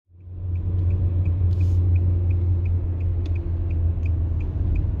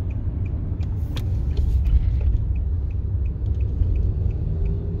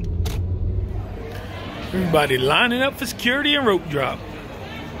Everybody lining up for security and rope drop.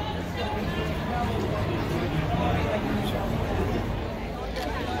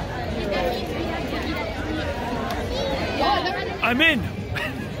 I'm in.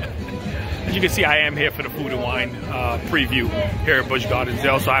 As you can see, I am here for the food and wine preview here at Busch Gardens. They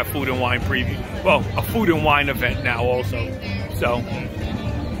also have food and wine preview. Well, a food and wine event now also. So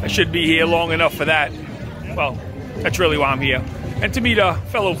I should be here long enough for that. Well, that's really why I'm here. And to meet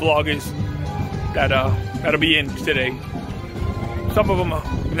fellow vloggers that'll be in today. Some of them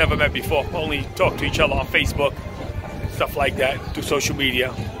I've never met before. Only talk to each other on Facebook, stuff like that, through social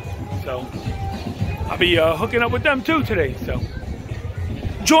media. So I'll be hooking up with them too today. So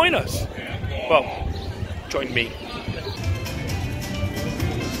join us. Well, join me.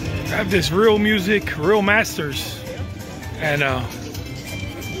 I have this real music, real masters, and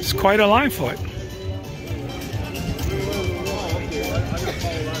it's quite a line for it.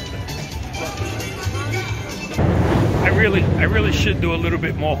 I really should do a little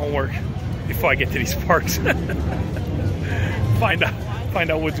bit more homework before I get to these parks. find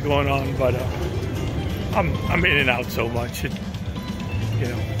out what's going on, but I'm in and out so much. It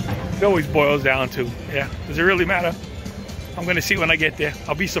always boils down to, yeah, does it really matter? I'm gonna see when I get there.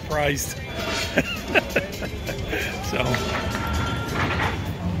 I'll be surprised. So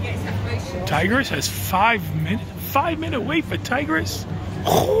Tigris has 5 minutes. 5-minute wait for Tigris.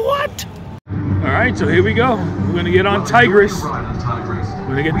 What? All right, so here we go. We're gonna get on Tigris. We're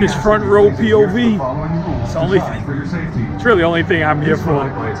gonna get this front row POV. It's really the only thing I'm here for.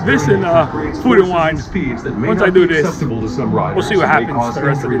 This and food and wine. Once I do this, we'll see what happens the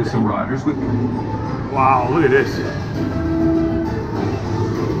rest of the day. Wow, look at this.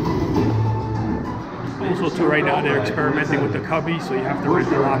 Also, too, right now they're experimenting with the cubby, so you have to rent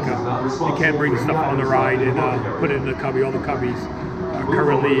the locker. You can't bring stuff on the ride and put it in the cubby. All the cubbies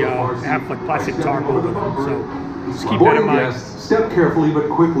currently have like plastic tarp over them, so just keep that in mind. Step carefully but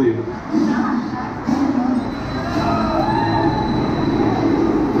quickly.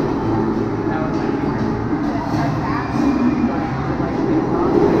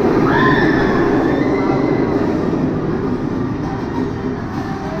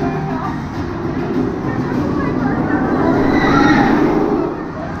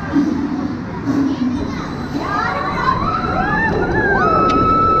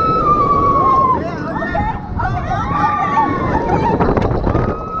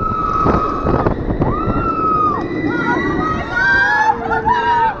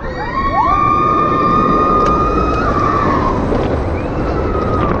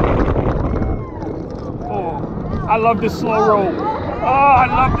 I love this slow roll. Oh, I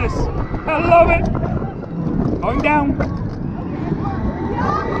love this. I love it. Going down.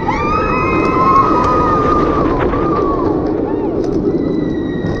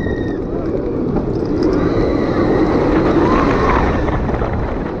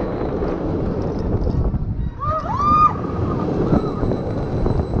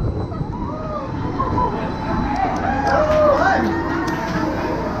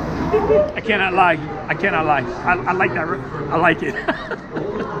 I cannot lie. I cannot lie. I like that. I like it.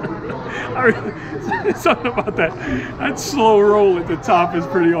 Something about that. That slow roll at the top is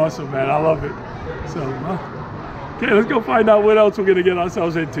pretty awesome, man. I love it. So, okay, let's go find out what else we're gonna get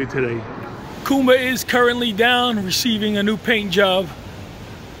ourselves into today. Cobra is currently down, receiving a new paint job.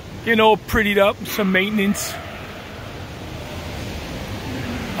 You know, prettied up, some maintenance.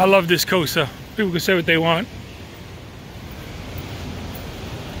 I love this coaster. People can say what they want.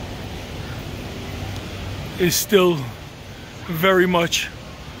 Is still very much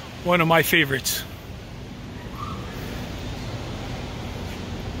one of my favorites.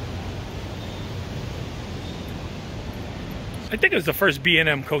 I think it was the first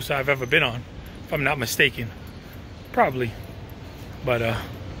B&M coaster I've ever been on, if I'm not mistaken. Probably. But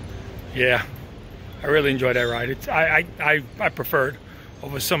yeah, I really enjoyed that ride. I prefer it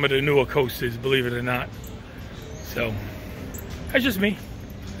over some of the newer coasters, believe it or not. So that's just me.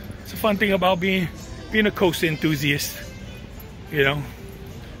 It's a fun thing about being a coaster enthusiast. You know,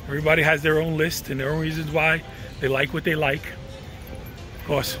 everybody has their own list and their own reasons why they like what they like. Of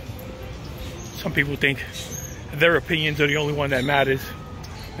course, some people think their opinions are the only one that matters,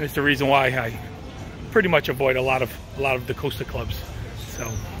 and it's the reason why I pretty much avoid a lot of the coaster clubs. So,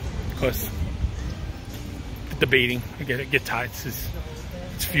 of course, debating, I get tired. It's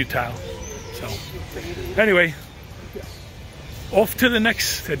futile. So, anyway, off to the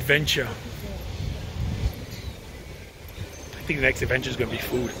next adventure. I think the next adventure is gonna be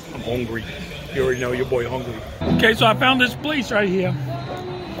food. I'm hungry. You already know your boy hungry. Okay, so I found this place right here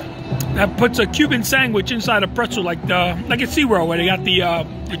that puts a Cuban sandwich inside a pretzel, like at SeaWorld, where they got the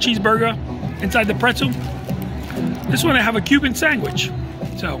cheeseburger inside the pretzel. This one I have a Cuban sandwich.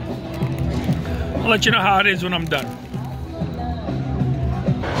 So I'll let you know how it is when I'm done.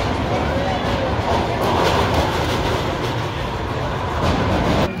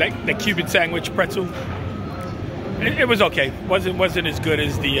 The Cuban sandwich pretzel, it was okay. Wasn't as good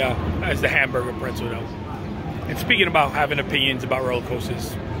as the hamburger pretzel though. And speaking about having opinions about roller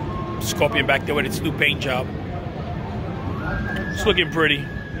coasters, Scorpion back there with its new paint job. It's looking pretty.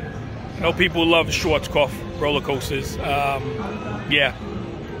 I know people love Schwarzkopf roller coasters. Yeah,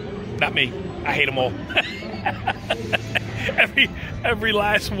 not me. I hate them all. every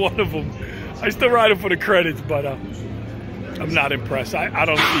last one of them. I still ride them for the credits, but I'm not impressed. I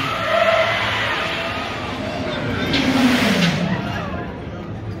don't see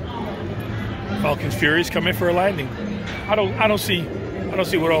Falcon's Furious come in for a landing. I don't see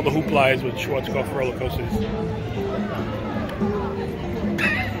what all the hoopla is with Schwarzkopf roller coasters.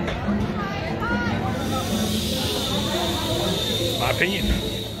 My opinion.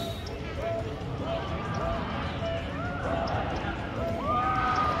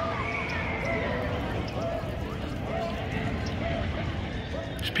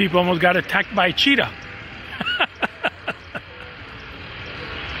 These people almost got attacked by a cheetah.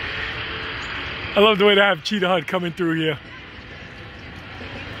 I love the way they have Cheetah Hut coming through here.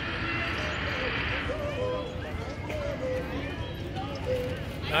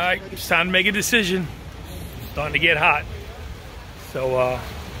 All right, it's time to make a decision. It's starting to get hot. So,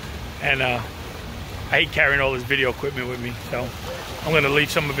 I hate carrying all this video equipment with me, so I'm gonna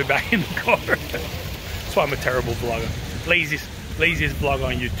leave some of it back in the car. That's why I'm a terrible vlogger. Laziest vlogger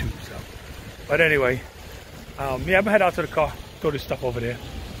on YouTube, so. But anyway, yeah, I'm gonna head out to the car, throw this stuff over there.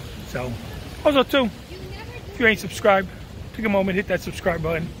 So, also too, if you ain't subscribed, take a moment, hit that subscribe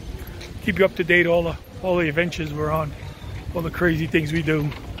button. Keep you up to date, all the adventures we're on, all the crazy things we do,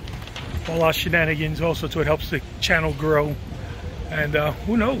 all our shenanigans. Also too, it helps the channel grow. And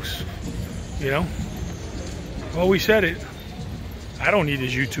who knows, you know, I've always said it, I don't need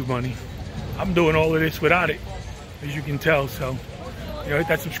this YouTube money. I'm doing all of this without it, as you can tell. So, you know, hit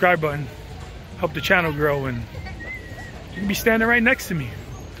that subscribe button, help the channel grow, and you can be standing right next to me,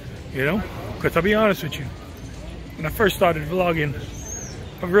 you know, because I'll be honest with you, when I first started vlogging,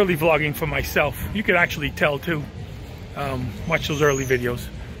 I'm really vlogging for myself. You could actually tell too, watch those early videos,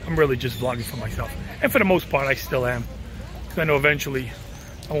 I'm really just vlogging for myself. And for the most part, I still am. I know eventually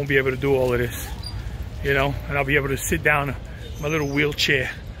I won't be able to do all of this, you know, and I'll be able to sit down in my little wheelchair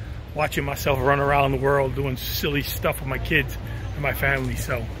watching myself run around the world doing silly stuff with my kids and my family.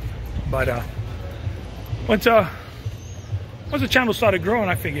 So, but once the channel started growing,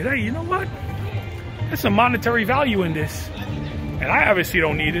 I figured, hey, you know what? There's some monetary value in this, and I obviously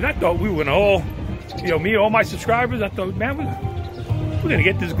don't need it. I thought we were gonna all, you know, me and all my subscribers, I thought, man, we're gonna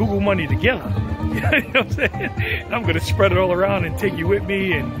get this Google money together. You know what I'm saying? And I'm gonna spread it all around and take you with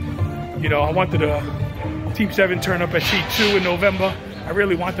me. And you know, I wanted to Team 7 turn up at T2 in November. I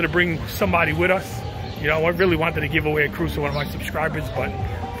really wanted to bring somebody with us. You know, I really wanted to give away a cruise to one of my subscribers, but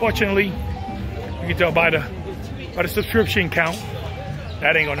fortunately, you can tell by the subscription count,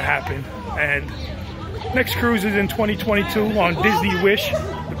 that ain't gonna happen. And next cruise is in 2022 on Disney Wish,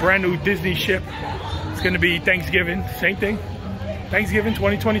 the brand new Disney ship. It's gonna be Thanksgiving, same thing. Thanksgiving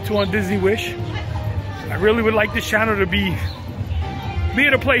 2022 on Disney Wish. I really would like this channel to be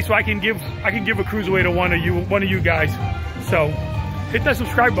at a place where I can give a cruise away to one of you guys. So hit that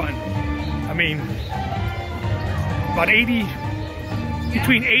subscribe button. I mean,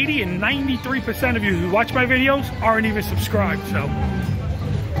 between 80 and 93% of you who watch my videos aren't even subscribed. So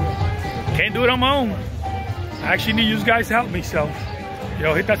can't do it on my own. I actually need you guys to help me. So, you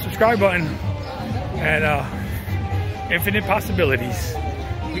know, hit that subscribe button, and infinite possibilities.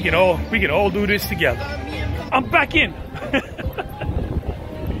 We can all do this together. I'm back in.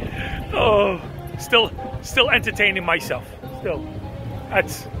 Oh, still entertaining myself. Still,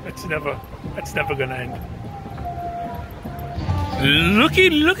 that's never gonna end.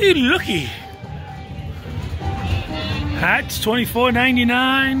 Looky. Hats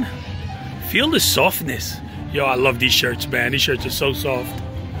 $24.99. Feel the softness. Yo, I love these shirts, man. These shirts are so soft,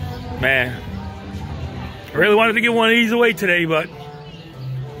 man. I really wanted to give one of these away today, but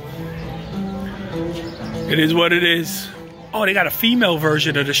it is what it is. Oh, they got a female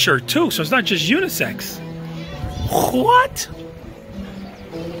version of the shirt too, so it's not just unisex. What?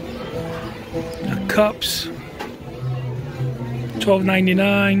 The cups,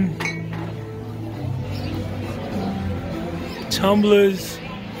 $12.99. Tumblers,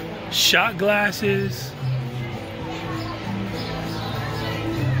 shot glasses.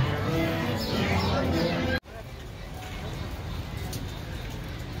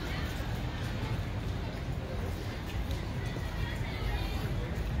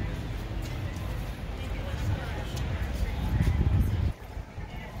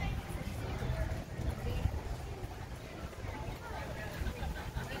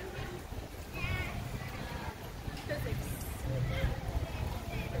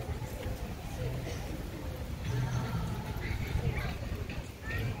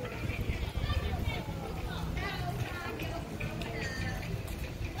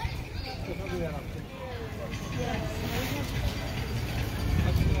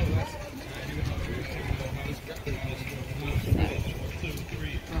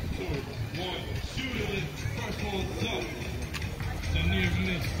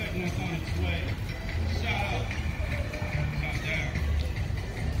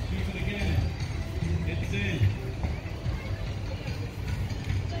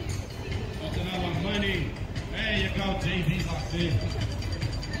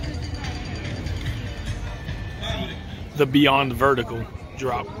 the Beyond Vertical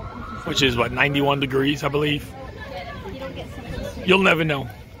drop, which is what, 91 degrees, I believe. You'll never know.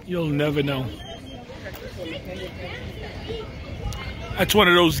 You'll never know. That's one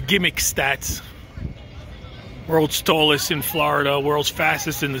of those gimmick stats. World's tallest in Florida, world's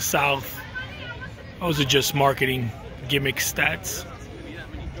fastest in the South. Those are just marketing gimmick stats.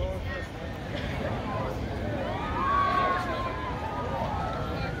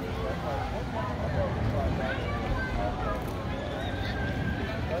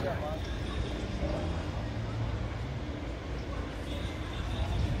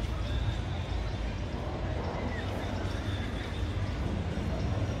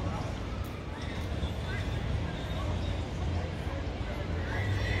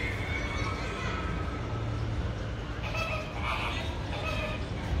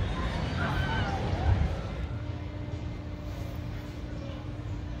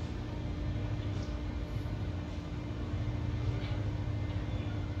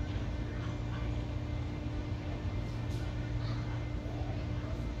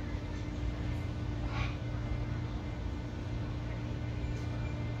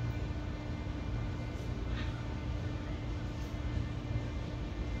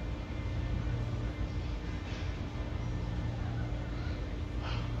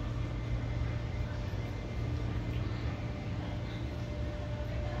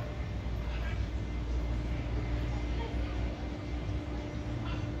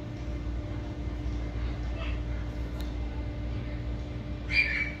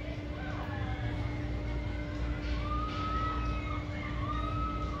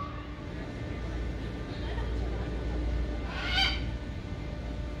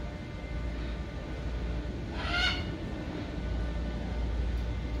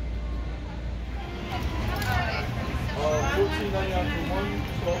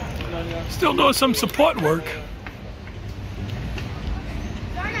 Still doing some support work.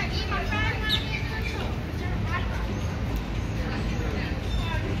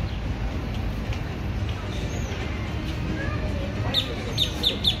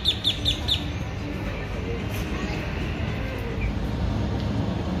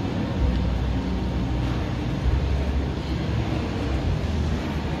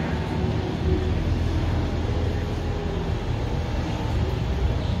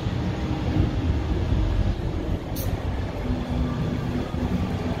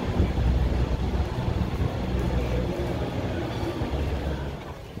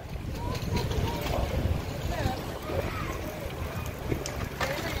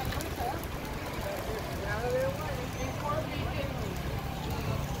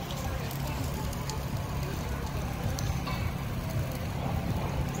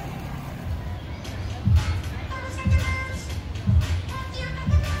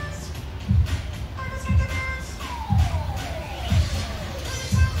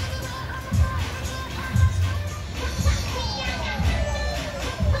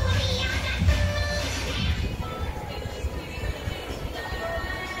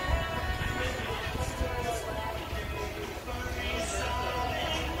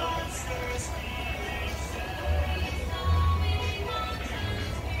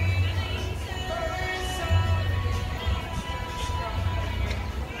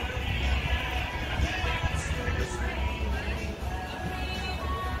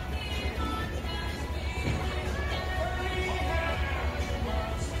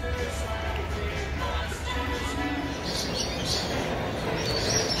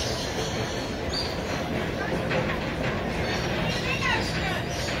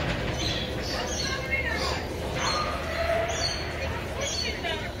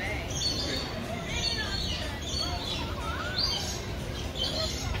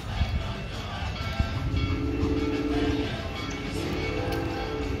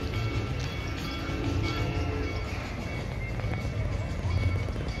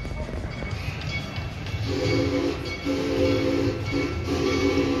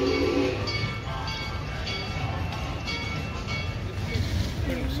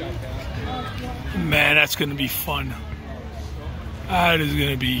 Man, that's going to be fun. That is going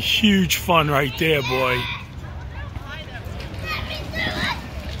to be huge fun right there, boy. You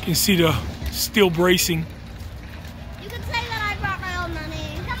can see the steel bracing. You can say that I brought my own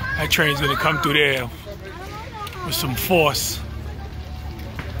money. That train's going to come through there with some force.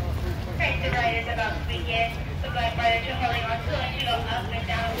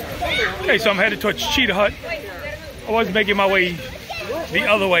 Okay, so I'm headed towards Cheetah Hut. I was making my way the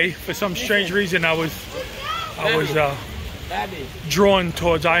other way. For some strange reason, I was drawn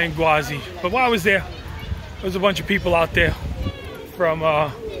towards Iron Gwazi. But while I was there, there was a bunch of people out there from,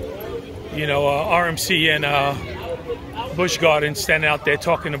 RMC and Busch Gardens, standing out there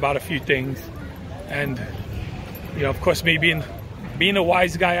talking about a few things. And, you know, of course, me being the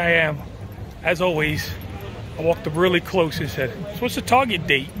wise guy I am, as always, I walked up really close and said, "So what's the target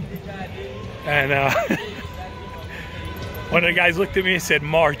date?" And one of the guys looked at me and said,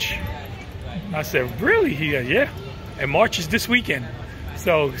 "March." I said, "Really?" He goes, "Yeah. And March is this weekend.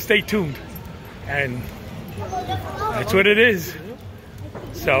 So stay tuned." And that's what it is.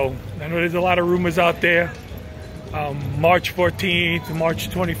 So I know there's a lot of rumors out there. March 14th, March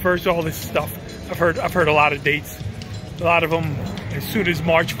 21st, all this stuff. I've heard a lot of dates. A lot of them as soon as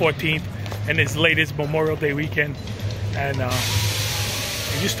March 14th and as late as Memorial Day weekend. And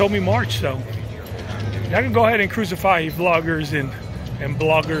they just told me March, so I can go ahead and crucify you vloggers and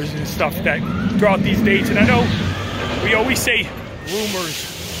bloggers and stuff that throw out these dates. And I know we always say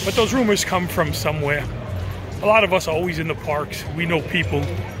rumors, but those rumors come from somewhere. A lot of us are always in the parks. We know people.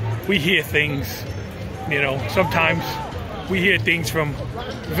 We hear things. You know, sometimes we hear things from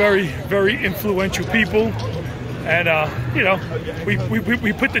very, very influential people. And, you know,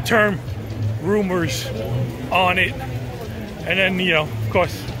 we put the term rumors on it. And then, you know, of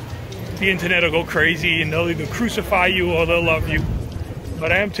course, the internet will go crazy and they'll either crucify you or they'll love you.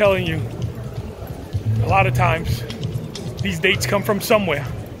 But I am telling you, a lot of times, these dates come from somewhere.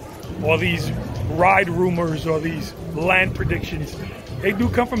 Or these ride rumors or these land predictions, they do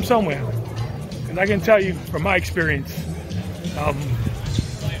come from somewhere. And I can tell you from my experience,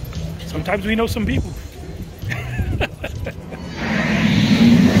 sometimes we know some people.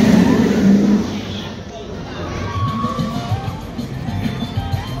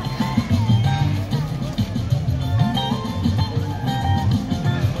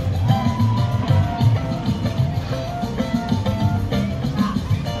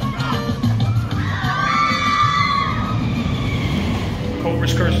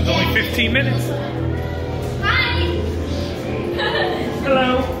 Cobra's curse is only 15 minutes. Hi.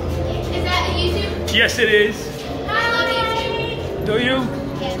 Hello. Is that YouTube? Yes, it is. I love YouTube. Do you?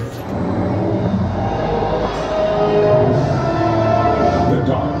 Yes. The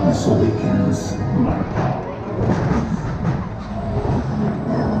darkness awakens my power.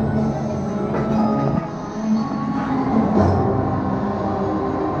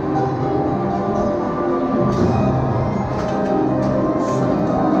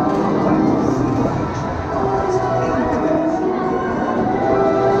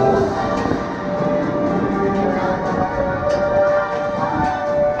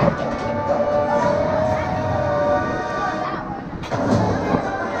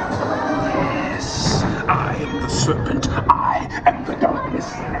 Serpent, I am the darkness.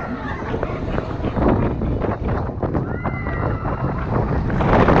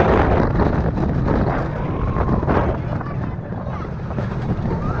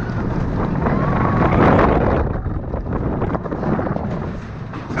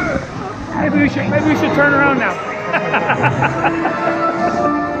 Maybe we should turn around now.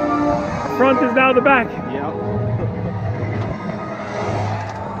 Front is now the back. Yep.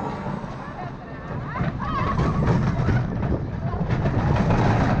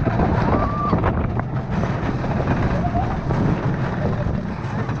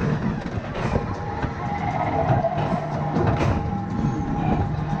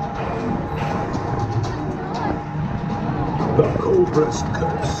 The Cobra's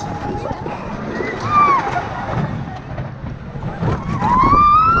curse is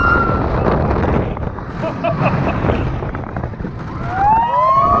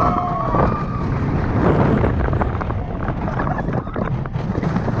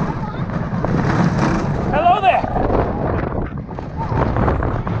Hello there.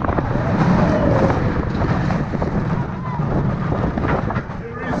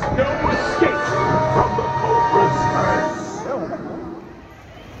 there is no escape from the Cobra's curse.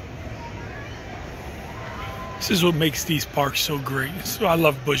 This is what makes these parks so great. This is why I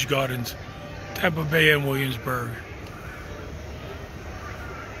love Busch Gardens, Tampa Bay and Williamsburg.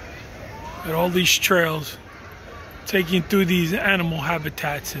 And all these trails taking through these animal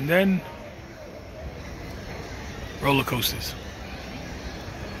habitats, and then roller coasters.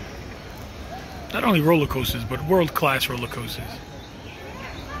 Not only roller coasters, but world-class roller coasters.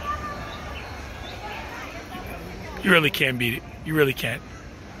 You really can't beat it. You really can't.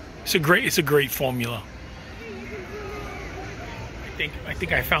 It's a great formula. I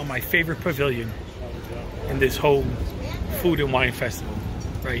think I found my favorite pavilion in this whole food and wine festival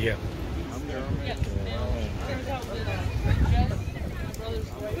right here.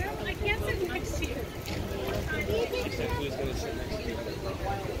 I can't sit next to you.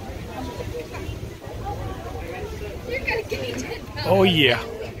 You're gonna get it. Oh yeah.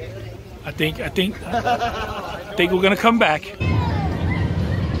 I think I think we're gonna come back.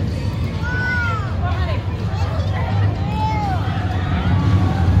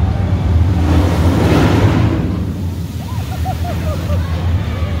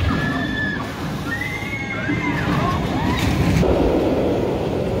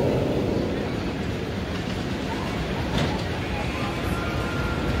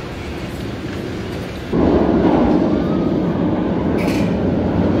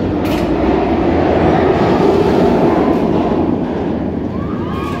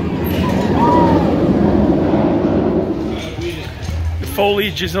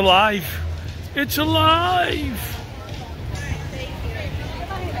 Foliage is alive. It's alive.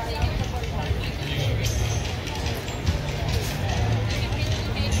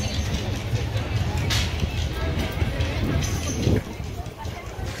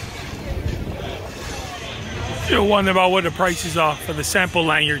 You're wondering about what the prices are for the sample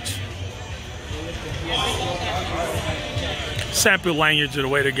lanyards. Sample lanyards are the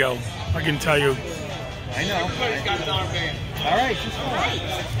way to go. I can tell you. I know. All right, just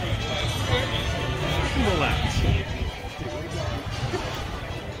relax.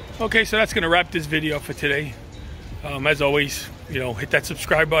 Okay, so that's gonna wrap this video for today. As always, you know, hit that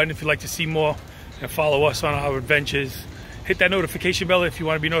subscribe button if you'd like to see more and follow us on our adventures. Hit that notification bell if you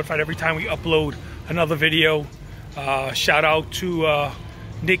want to be notified every time we upload another video. Shout out to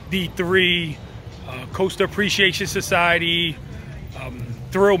Nick D3, Coaster Appreciation Society,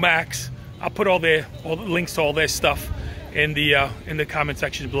 Thrill Max. I'll put all the links to all their stuff in the comment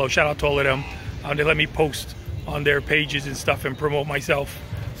section below. Shout out to all of them. They let me post on their pages and stuff and promote myself,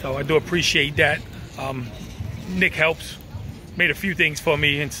 so I do appreciate that. Nick helps, made a few things for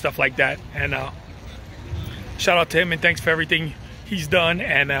me and stuff like that, and shout out to him and thanks for everything he's done.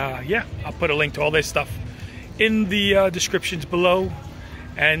 And yeah, I'll put a link to all their stuff in the descriptions below.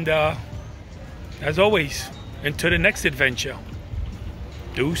 And as always, until the next adventure,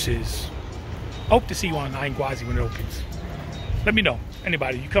 deuces. Hope to see you on Gwazi when it opens. Let me know.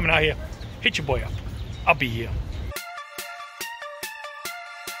 Anybody, you coming out here, hit your boy up. I'll be here.